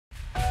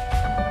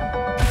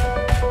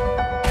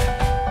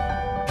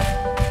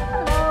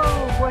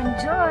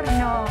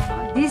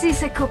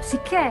is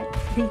Ecopsiché,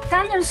 the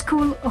Italian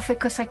School of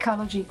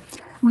Ecopsychology.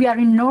 We are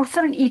in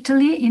northern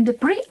Italy, in the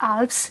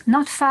Pre-Alps,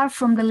 not far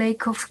from the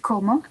Lake of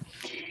Como.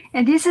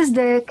 And this is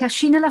the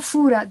Cascina La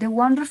Fura, the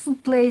wonderful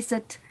place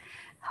that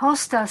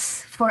hosts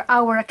us for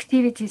our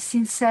activities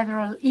since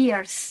several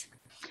years.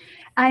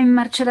 I'm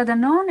Marcella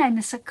Danon, I'm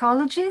a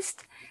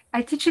psychologist.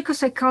 I teach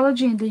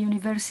ecopsychology in the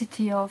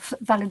University of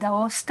Valle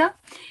d'Aosta,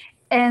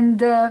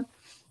 and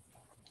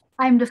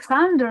I'm the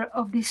founder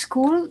of this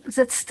school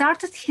that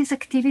started his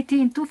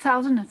activity in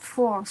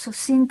 2004. So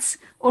since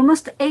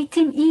almost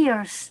 18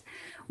 years,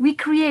 we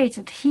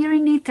created here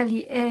in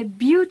Italy a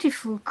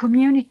beautiful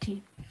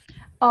community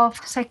of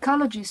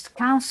psychologists,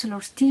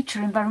 counselors,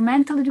 teachers,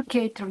 environmental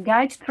educators,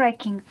 guide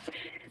trekking,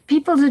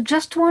 people that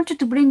just wanted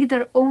to bring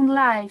their own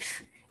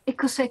life,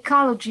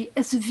 ecopsychology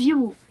as a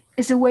view,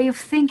 as a way of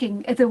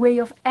thinking, as a way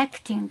of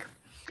acting.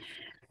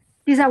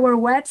 This is our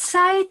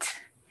website.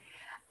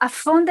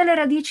 Affonda le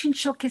radici in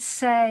ciò che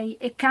sei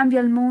e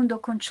cambia il mondo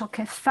con ciò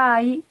che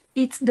fai.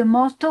 It's the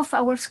motto of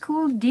our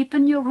school.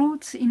 Deepen your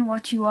roots in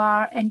what you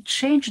are and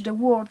change the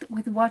world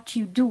with what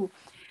you do.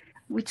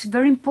 It's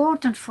very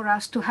important for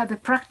us to have a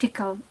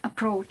practical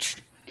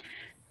approach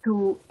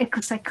to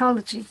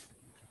ecopsychology.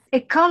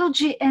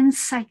 Ecology and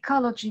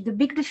psychology, the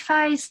big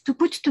defy is to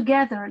put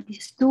together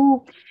these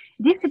two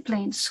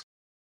disciplines,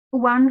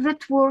 one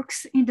that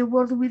works in the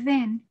world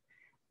within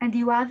and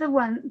the other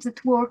one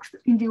that works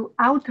in the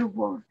outer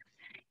world.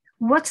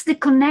 What's the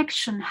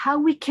connection? How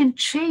we can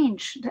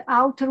change the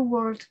outer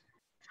world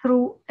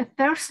through a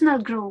personal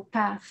growth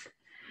path,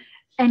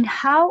 and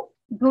how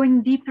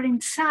going deeper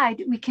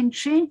inside we can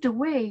change the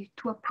way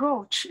to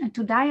approach and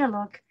to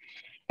dialogue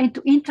and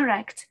to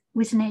interact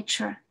with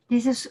nature.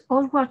 This is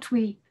all what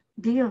we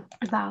deal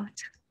about.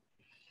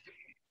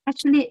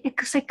 Actually,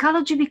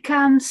 ecopsychology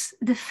becomes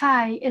a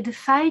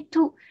defy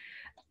to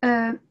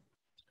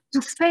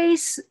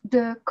face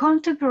the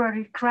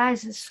contemporary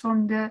crisis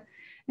from the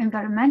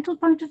environmental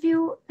point of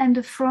view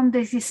and from the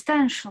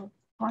existential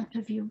point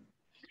of view.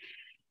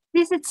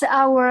 This is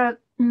our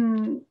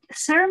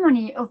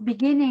ceremony of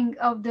beginning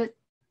of the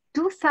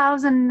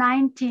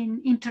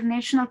 2019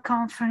 International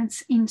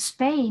Conference in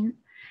Spain,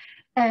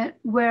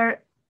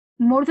 where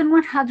more than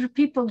 100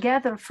 people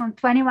gathered from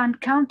 21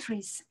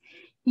 countries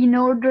in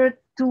order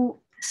to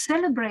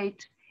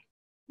celebrate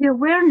the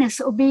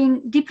awareness of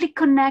being deeply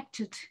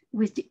connected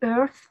with the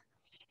earth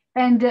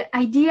and the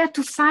idea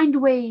to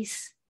find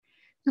ways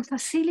to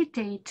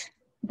facilitate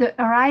the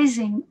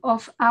arising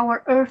of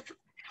our earth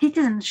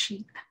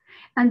citizenship,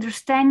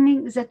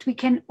 understanding that we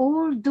can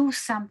all do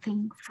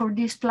something for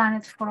this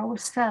planet, for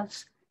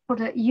ourselves, for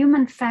the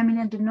human family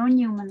and the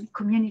non-human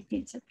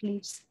communities that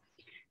lives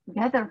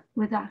together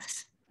with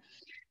us.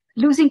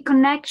 Losing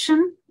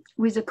connection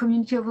with the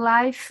community of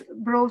life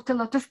brought a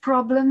lot of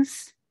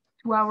problems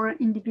to our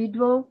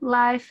individual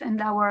life and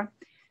our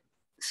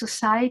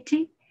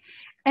society.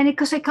 And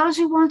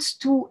ecopsychology wants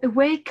to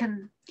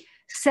awaken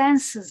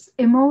senses,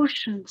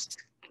 emotions,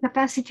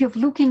 capacity of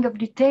looking of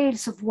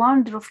details, of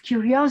wonder, of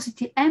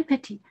curiosity,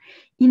 empathy,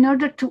 in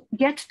order to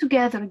get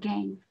together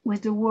again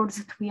with the world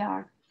that we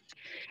are.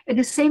 At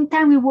the same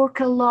time, we work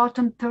a lot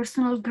on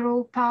personal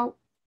growth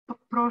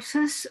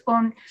process,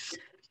 on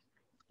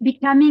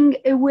becoming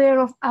aware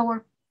of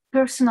our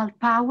personal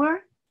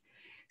power,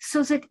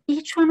 so that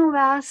each one of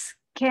us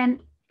can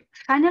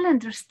finally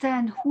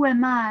understand who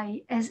am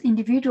I as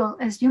individual,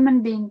 as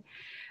human being,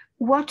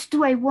 what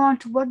do I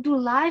want, what do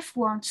life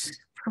wants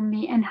from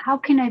me, and how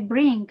can I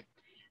bring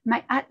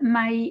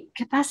my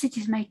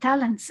capacities, my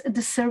talents at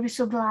the service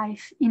of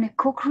life in a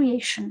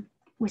co-creation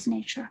with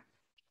nature.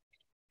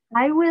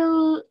 I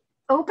will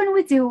open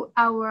with you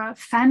our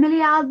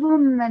family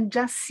album and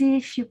just see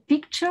a few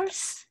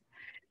pictures.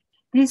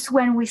 This is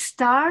when we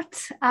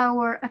start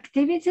our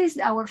activities.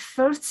 Our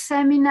first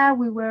seminar,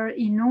 we were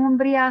in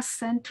Umbria,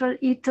 central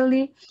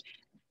Italy,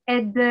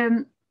 at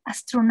the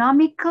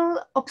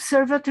Astronomical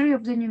Observatory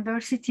of the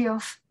University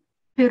of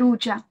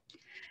Perugia.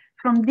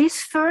 From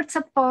this first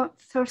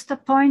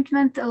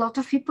appointment, a lot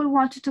of people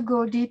wanted to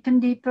go deep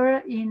and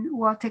deeper in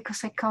what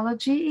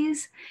ecopsychology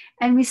is.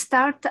 And we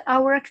start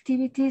our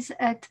activities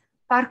at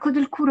Parco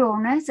del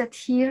Curone,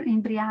 that's here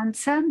in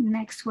Brianza,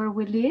 next where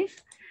we live.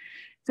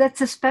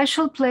 That's a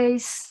special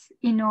place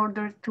in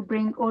order to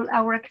bring all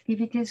our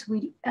activities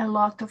with a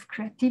lot of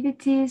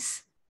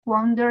creativities,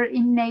 wonder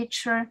in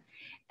nature.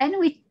 And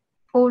we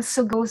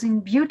also goes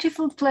in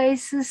beautiful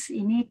places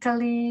in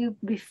Italy,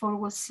 before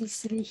was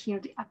Sicily, here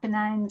the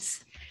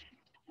Apennines.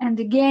 And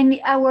again,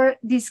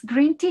 this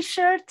green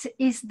t-shirt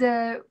is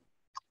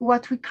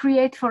what we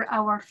create for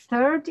our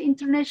third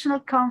international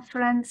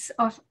conference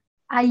of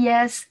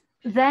IES.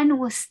 Then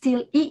was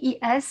still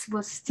EES,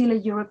 was still a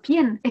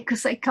European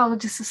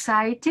Ecopsychology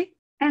Society,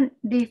 and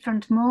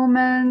different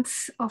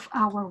moments of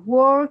our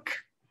work.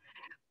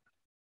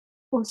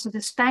 Also the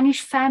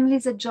Spanish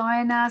families that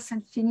join us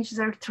and finish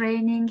their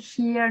training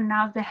here.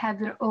 Now they have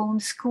their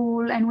own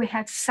school, and we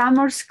have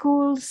summer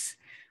schools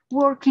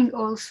working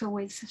also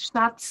with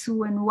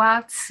Shatsu and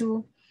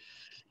Watsu.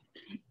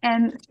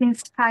 And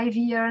since 5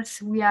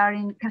 years, we are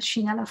in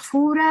Cascina La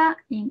Fura,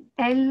 in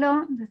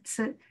Ello. That's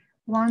a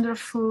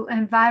wonderful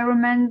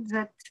environment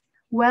that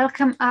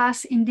welcome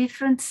us in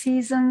different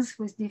seasons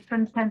with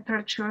different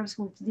temperatures,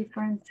 with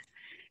different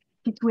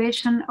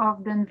situation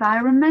of the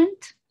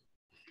environment.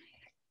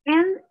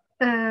 And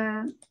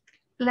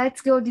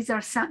let's go, these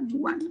are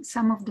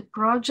some of the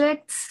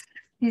projects.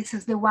 This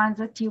is the one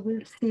that you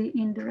will see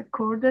in the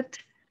recorded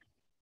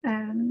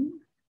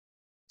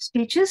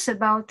speeches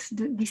about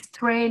this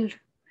trail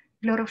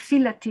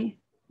Chlorophyllity,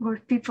 where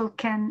people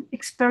can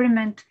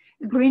experiment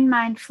a green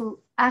mindful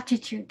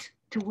attitude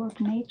toward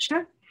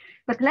nature.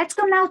 But let's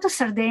go now to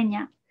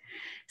Sardinia.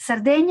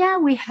 Sardinia,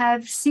 we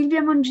have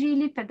Silvia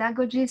Mongili,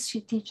 pedagogist.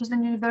 She teaches at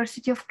the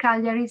University of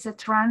Cagliari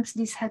that runs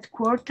this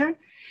headquarters.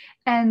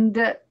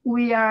 And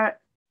we are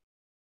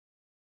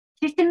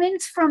 50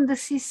 minutes from the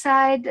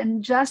seaside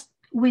and just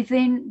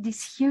within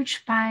this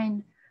huge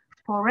pine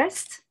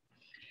forest.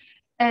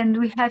 And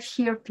we have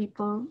here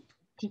people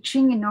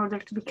teaching in order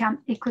to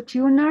become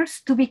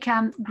eco-tuners, to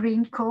become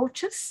green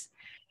coaches.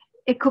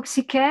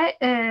 Ecopsiché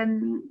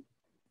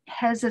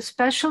has a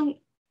special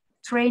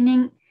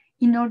training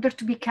in order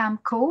to become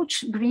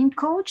coach, green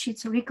coach.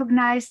 It's a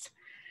recognized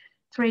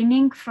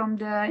training from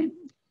the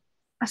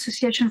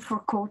Association for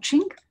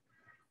Coaching.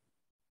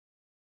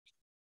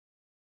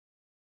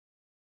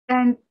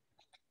 And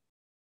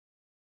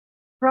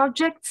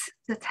projects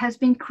that has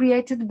been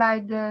created by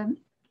the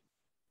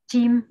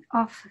team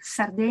of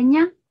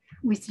Sardinia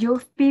with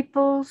youth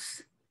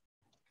peoples,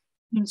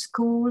 in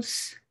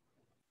schools,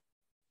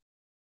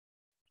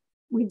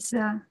 with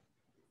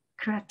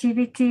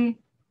creativity,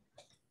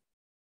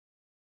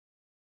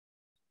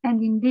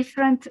 and in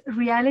different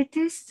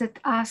realities that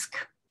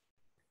ask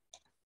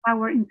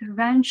our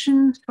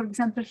intervention. For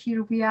example,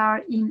 here we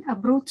are in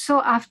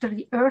Abruzzo after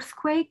the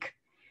earthquake.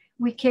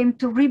 We came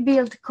to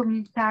rebuild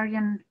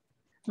communitarian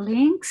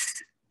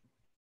links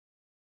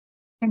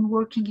and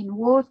working in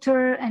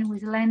water and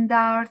with land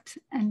art,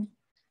 and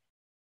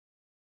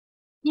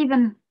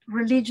even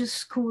religious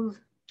schools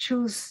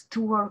choose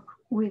to work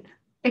with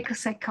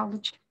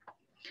ecopsychology.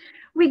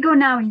 We go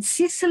now in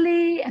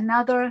Sicily,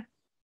 another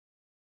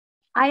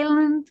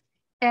island,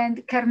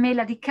 and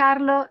Carmela Di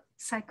Carlo,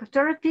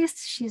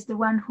 psychotherapist. She's the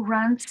one who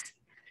runs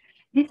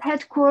this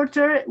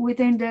headquarters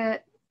within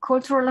the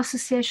Cultural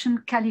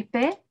Association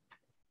Calipé.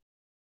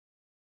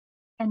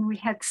 And we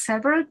had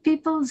several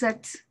people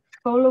that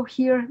follow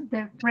here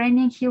their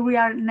training. Here we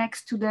are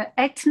next to the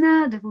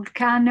Etna, the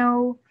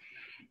volcano,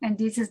 and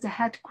this is the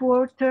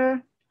headquarters.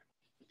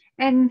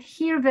 And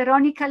here,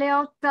 Veronica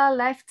Leotta,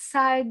 left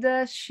side,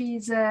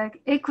 she's an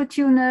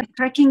eco-tuner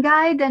trekking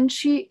guide, and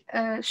she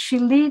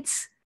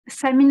leads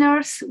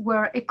seminars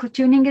where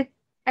eco-tuning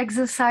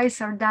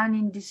exercises are done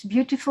in these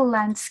beautiful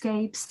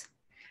landscapes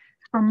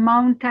from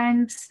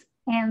mountains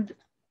and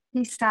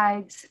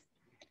seasides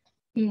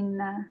in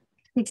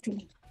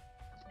Sicily.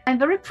 I'm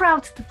very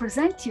proud to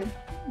present you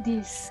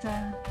this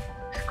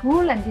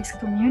school and this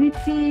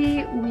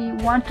community. We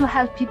want to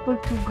help people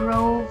to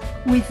grow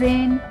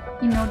within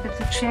in order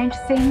to change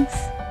things.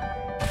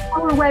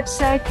 Our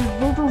website is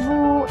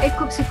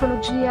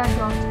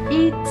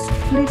www.ecopsicologia.it.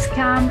 Please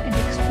come and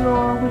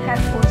explore. We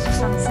have also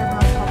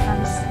several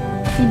programs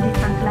in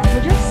different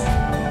languages.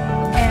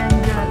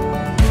 And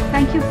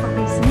thank you for